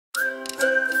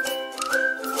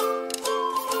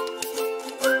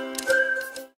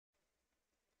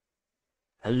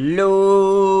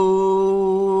Hello,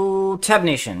 Tab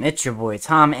Nation. It's your boy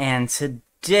Tom, and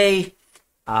today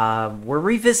we're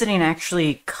revisiting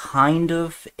actually kind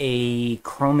of a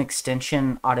Chrome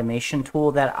extension automation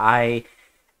tool that I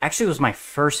actually was my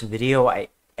first video I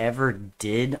ever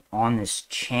did on this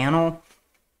channel.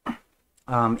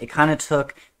 It kind of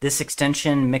took this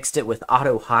extension, mixed it with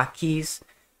auto hotkeys.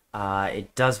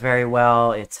 It does very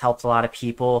well. It's helped a lot of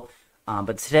people.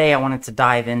 But today I wanted to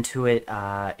dive into it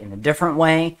in a different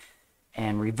way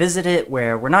and revisit it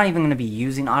where we're not even going to be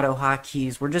using auto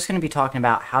hotkeys. We're just going to be talking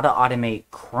about how to automate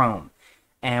Chrome.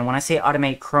 And when I say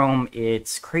automate Chrome,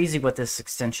 it's crazy what this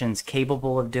extension is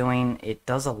capable of doing. It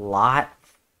does a lot.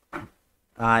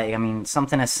 I mean,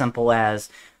 something as simple as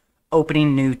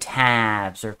opening new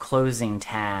tabs or closing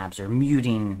tabs or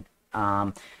muting,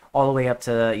 all the way up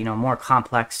to, more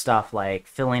complex stuff like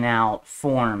filling out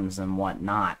forms and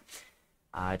whatnot.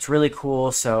 It's really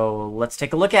cool, so let's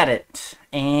take a look at it.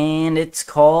 And it's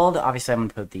called, obviously I'm going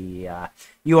to put the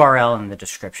URL in the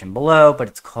description below, but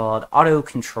it's called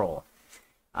AutoControl.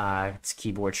 It's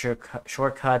keyboard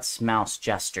shortcuts, mouse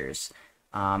gestures.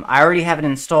 I already have it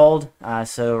installed,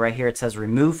 so right here it says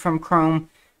remove from Chrome,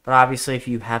 but obviously if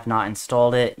you have not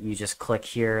installed it, you just click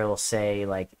here, it'll say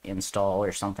like install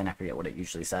or something, I forget what it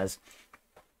usually says.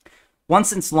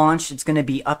 Once it's launched, it's going to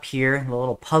be up here, the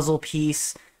little puzzle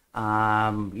piece.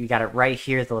 You got it right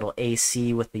here, the little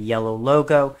AC with the yellow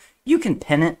logo. You can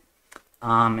pin it,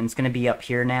 and it's going to be up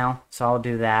here now, so I'll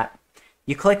do that.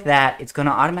 You click that, it's going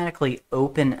to automatically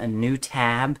open a new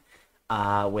tab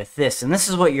with this, and this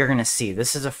is what you're going to see.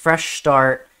 This is a fresh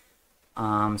start,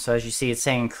 so as you see, it's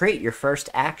saying create your first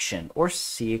action or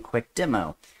see a quick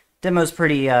demo. Demo is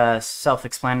pretty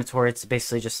self-explanatory. It's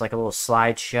basically just like a little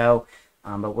slideshow,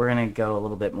 but we're going to go a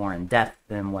little bit more in depth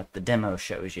than what the demo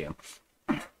shows you.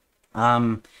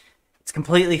 It's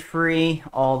completely free,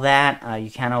 all that. You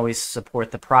can always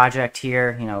support the project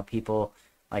here. People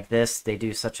like this, they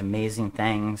do such amazing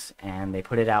things, and they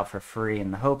put it out for free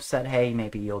in the hopes that, hey,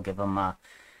 maybe you'll give them a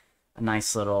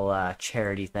nice little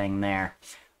charity thing there.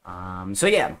 So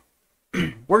yeah,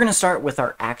 we're going to start with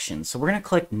our actions. So we're going to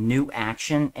click New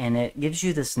Action, and it gives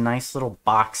you this nice little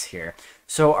box here.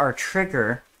 So our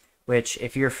trigger, which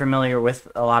if you're familiar with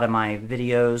a lot of my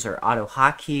videos or auto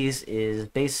hotkeys, is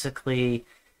basically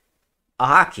a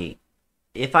hotkey.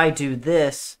 If I do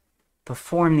this,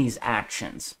 perform these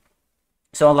actions.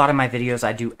 So a lot of my videos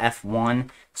I do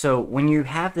F1. So when you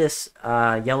have this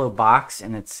yellow box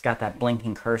and it's got that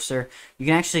blinking cursor, you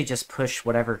can actually just push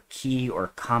whatever key or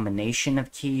combination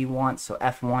of key you want. So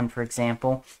F1, for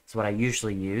example, is what I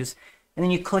usually use. And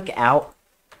then you click out,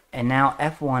 and now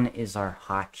F1 is our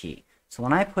hotkey. So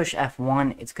when I push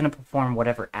F1, it's going to perform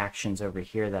whatever actions over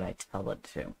here that I tell it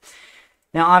to.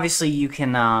 Now, obviously, you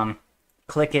can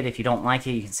click it. If you don't like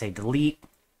it, you can say delete.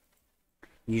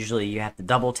 Usually, you have to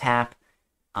double tap.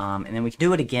 And then we can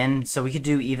do it again. So we could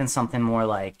do even something more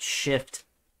like Shift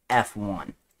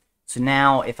F1. So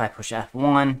now, if I push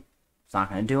F1, it's not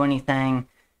going to do anything.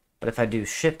 But if I do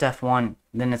Shift F1,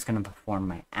 then it's going to perform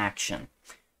my action.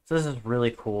 So this is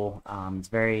really cool. It's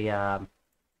very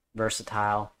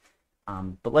versatile.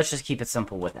 But let's just keep it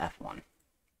simple with F1.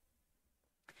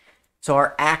 So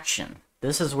our action,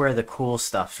 this is where the cool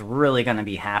stuff's really going to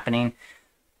be happening.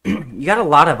 You got a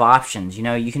lot of options.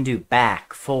 You can do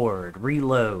back, forward,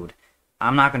 reload.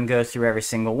 I'm not going to go through every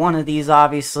single one of these,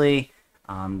 obviously,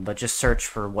 but just search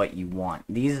for what you want.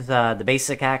 These, the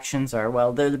basic actions are,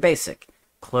 well, they're the basic.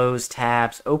 Close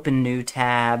tabs, open new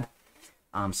tab,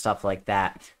 stuff like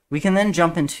that. We can then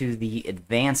jump into the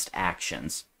advanced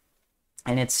actions.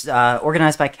 And it's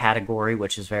organized by category,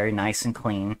 which is very nice and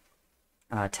clean.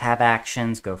 Tab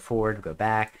actions, go forward, go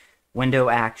back. Window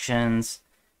actions,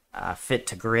 fit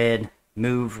to grid,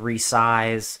 move,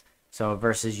 resize. So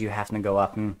versus you having to go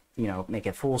up and make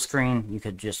it full screen, you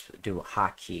could just do a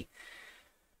hotkey.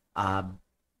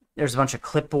 There's a bunch of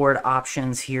clipboard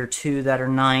options here too that are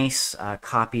nice.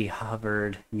 Copy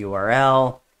hovered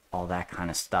URL, all that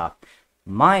kind of stuff.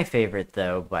 My favorite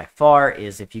though, by far,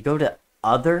 is if you go to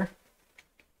Other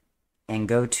and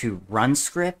go to Run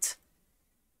Script,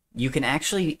 you can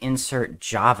actually insert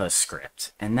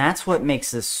JavaScript. And that's what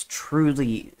makes this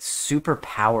truly super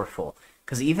powerful.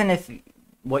 Because even if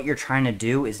what you're trying to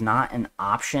do is not an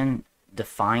option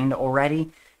defined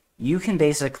already, you can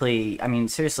basically, I mean,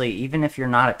 seriously, even if you're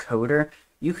not a coder,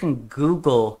 you can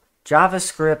Google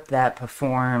JavaScript that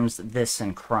performs this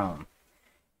in Chrome.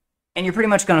 And you're pretty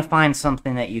much going to find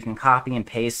something that you can copy and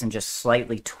paste and just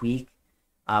slightly tweak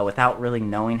without really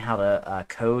knowing how to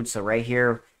code. So right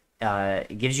here,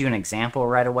 it gives you an example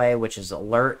right away, which is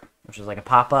alert, which is like a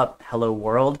pop-up, hello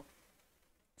world.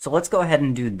 So let's go ahead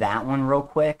and do that one real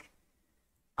quick.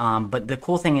 But the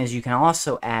cool thing is you can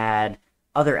also add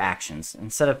other actions.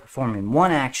 Instead of performing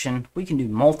one action, we can do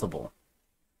multiple.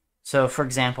 So for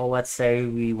example, let's say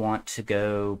we want to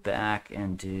go back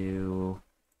and do,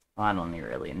 well, I don't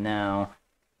really know.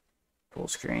 Full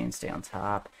screen, stay on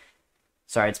top.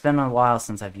 Sorry, it's been a while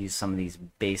since I've used some of these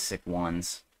basic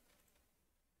ones.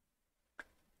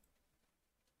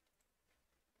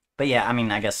 But yeah, I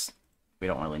mean, I guess we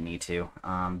don't really need to.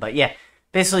 But yeah,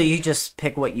 basically you just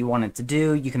pick what you want it to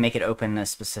do. You can make it open a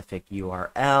specific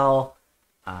URL.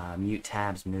 Mute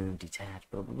tabs, move, detach,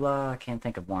 blah, blah, blah. I can't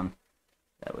think of one.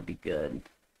 That would be good.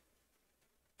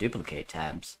 Duplicate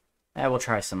tabs. We'll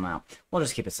try some out. We'll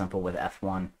just keep it simple with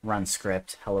F1. Run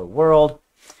script. Hello world.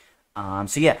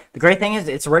 So yeah, the great thing is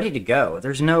it's ready to go.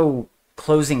 There's no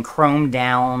closing Chrome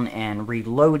down and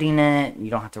reloading it. You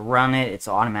don't have to run it. It's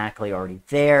automatically already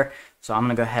there. So I'm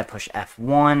going to go ahead and push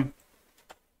F1.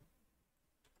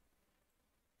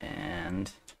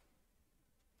 And...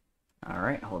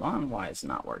 Alright, hold on. Why is it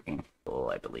not working? Oh,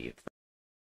 I believe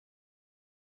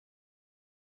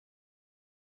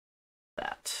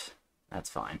that's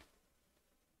fine.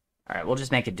 Alright, we'll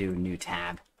just make it do new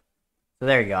tab. So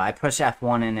there you go. I pushed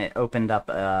F1 and it opened up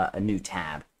a new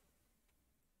tab.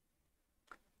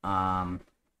 And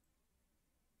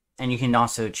you can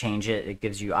also change it. It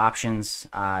gives you options,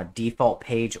 default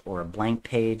page or a blank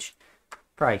page.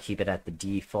 Probably keep it at the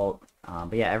default.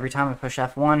 But yeah, every time I push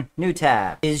F1, new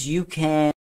tab. You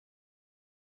can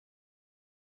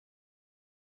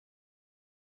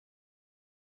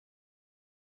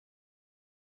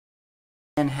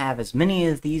have as many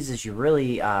of these as you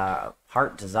really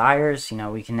heart desires. You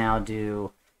know, we can now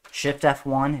do Shift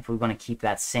F1 if we want to keep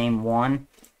that same one.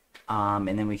 And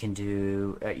then we can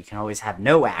do, you can always have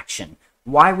no action.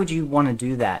 Why would you want to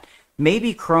do that?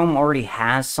 Maybe Chrome already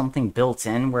has something built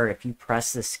in where if you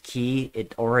press this key,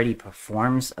 it already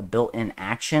performs a built-in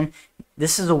action.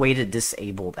 This is a way to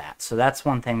disable that. So that's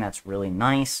one thing that's really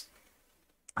nice.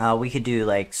 We could do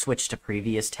like switch to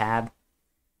previous tab.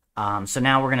 So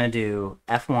now we're going to do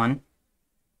F1, and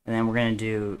then we're going to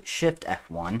do Shift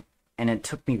F1, and it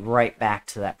took me right back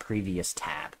to that previous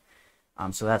tab.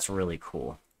 So that's really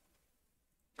cool.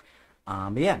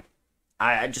 But yeah,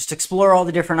 I just explore all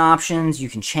the different options. You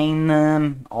can chain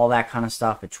them, all that kind of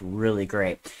stuff. It's really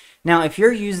great. Now, if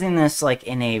you're using this like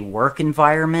in a work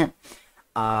environment,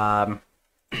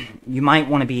 you might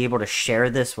want to be able to share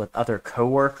this with other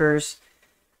coworkers.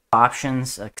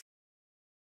 Options.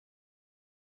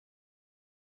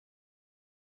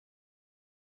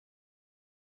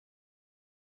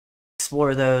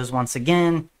 Explore those once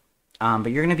again,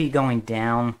 but you're going to be going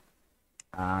down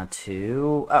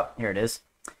to, oh, here it is,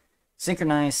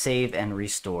 synchronize, save, and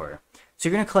restore. So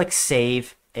you're going to click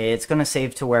save. It's going to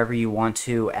save to wherever you want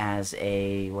to as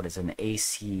a, what is it, an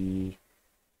ACS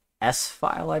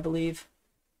file, I believe.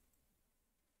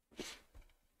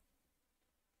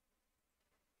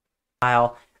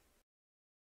 File.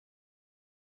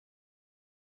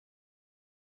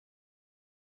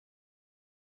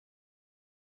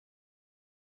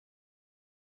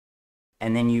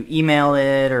 And then you email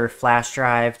it or flash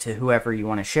drive to whoever you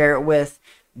want to share it with.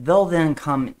 They'll then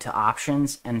come to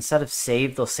options, and instead of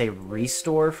save, they'll say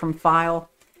restore from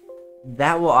file.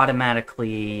 That will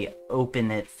automatically open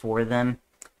it for them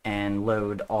and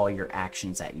load all your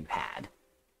actions that you had.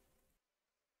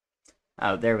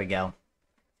 Oh, there we go.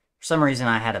 For some reason,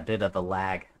 I had a bit of a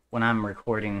lag. When I'm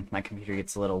recording, my computer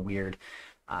gets a little weird.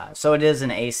 So it is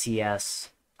an ACS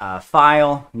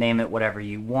file. Name it whatever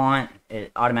you want.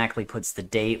 It automatically puts the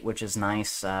date, which is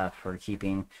nice for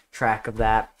keeping track of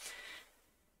that.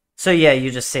 So yeah, you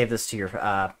just save this to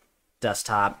your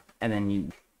desktop, and then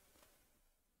you...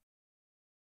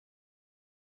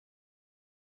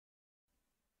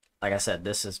 Like I said,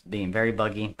 this is being very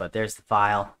buggy, but there's the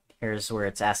file. Here's where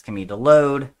it's asking me to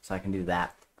load, so I can do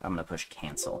that. I'm going to push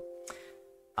cancel.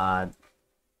 Now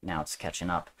it's catching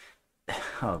up.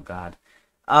 Oh, God.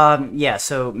 Yeah,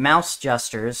 so mouse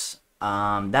gestures,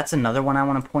 that's another one I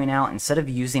want to point out. Instead of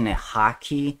using a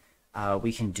hotkey,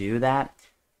 we can do that.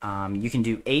 You can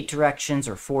do 8 directions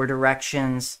or 4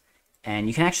 directions, and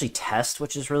you can actually test,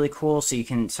 which is really cool. So you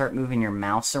can start moving your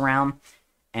mouse around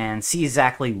and see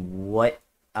exactly what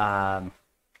the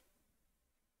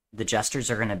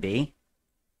gestures are going to be.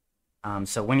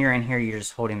 So when you're in here, you're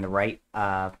just holding the right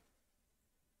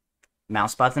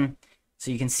mouse button. So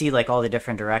you can see like all the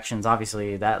different directions.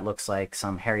 Obviously, that looks like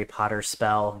some Harry Potter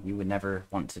spell. You would never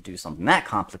want to do something that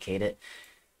complicated.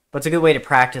 But it's a good way to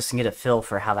practice and get a feel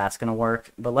for how that's going to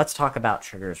work. But let's talk about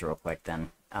triggers real quick then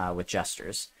with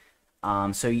gestures.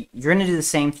 So you're going to do the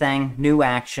same thing. New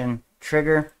action,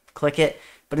 trigger, click it.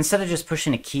 But instead of just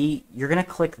pushing a key, you're going to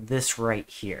click this right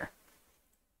here.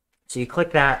 So you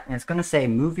click that, and it's going to say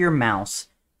move your mouse.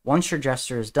 Once your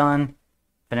gesture is done,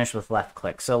 finish with left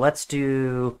click. So let's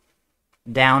do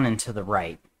down and to the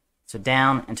right. So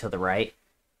down and to the right.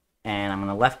 And I'm going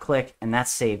to left click, and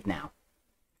that's saved now.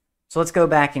 So let's go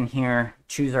back in here,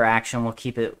 choose our action. We'll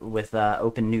keep it with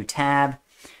open new tab.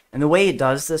 And the way it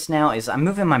does this now is I'm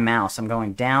moving my mouse. I'm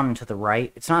going down and to the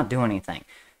right. It's not doing anything.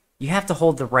 You have to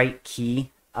hold the right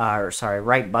key,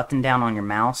 right button down on your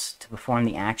mouse to perform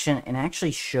the action, and it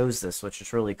actually shows this, which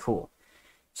is really cool.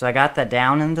 So I got that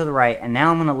down and to the right, and now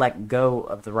I'm going to let go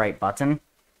of the right button,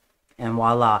 and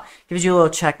voila, gives you a little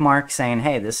check mark saying,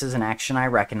 hey, this is an action I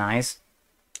recognize,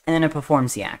 and then it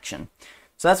performs the action.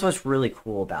 So that's what's really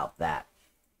cool about that.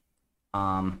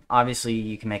 Obviously,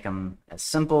 you can make them as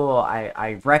simple.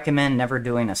 I recommend never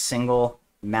doing a single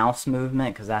mouse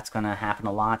movement because that's going to happen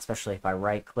a lot, especially if I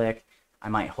right click. I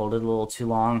might hold it a little too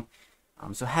long.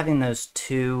 So having those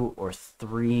 2 or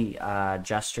 3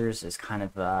 gestures is kind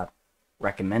of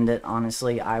recommended,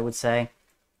 honestly, I would say.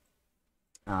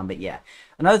 But yeah,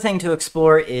 another thing to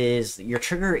explore is your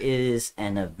trigger is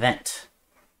an event.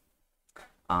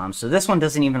 So this one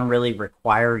doesn't even really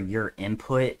require your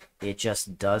input. It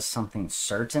just does something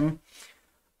certain.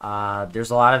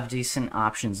 There's a lot of decent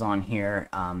options on here.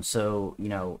 So, you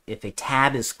know, if a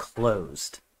tab is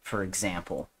closed, for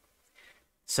example.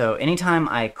 So anytime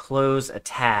I close a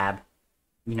tab,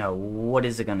 you know, what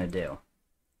is it going to do?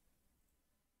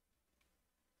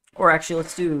 Or actually,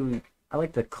 let's do, I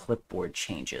like the clipboard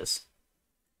changes.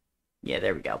 Yeah,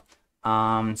 there we go.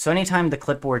 So anytime the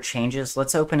clipboard changes,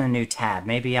 let's open a new tab.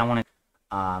 Maybe I want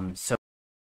to, so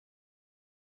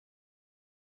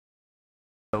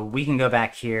we can go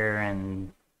back here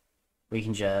and we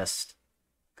can just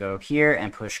go here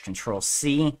and push Control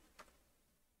C.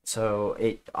 So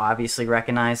it obviously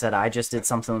recognized that I just did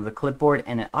something with the clipboard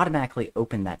and it automatically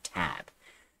opened that tab.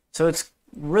 So it's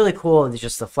really cool,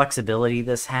 just the flexibility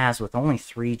this has with only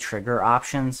 3 trigger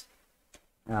options,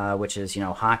 which is, you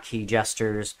know, hotkey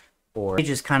gestures, or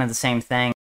just kind of the same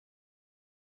thing.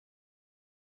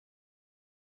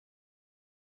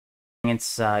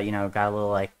 It's, you know, got a little,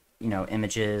 like, you know,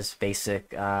 images, basic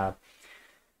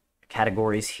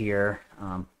categories here.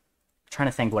 Trying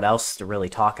to think what else to really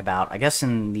talk about. I guess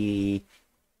in the,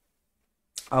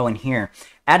 oh, in here,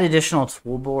 add additional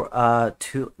toolbar,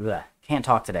 can't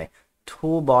talk today.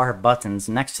 Toolbar buttons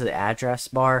next to the address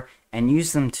bar and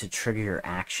use them to trigger your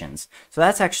actions. So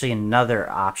that's actually another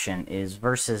option, is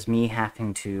versus me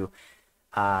having to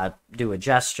do a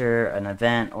gesture, an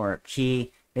event, or a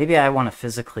key. Maybe I want to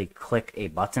physically click a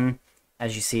button.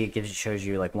 As you see, it shows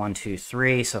you like 1, 2,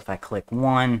 3. So if I click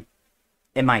 1,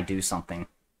 it might do something.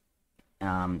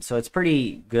 So it's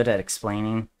pretty good at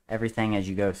explaining everything as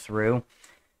you go through.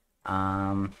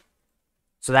 So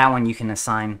that one you can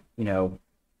assign, you know,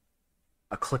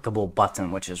 a clickable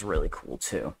button, which is really cool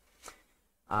too.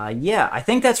 Yeah, I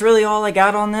think that's really all I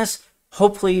got on this.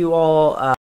 Hopefully you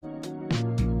all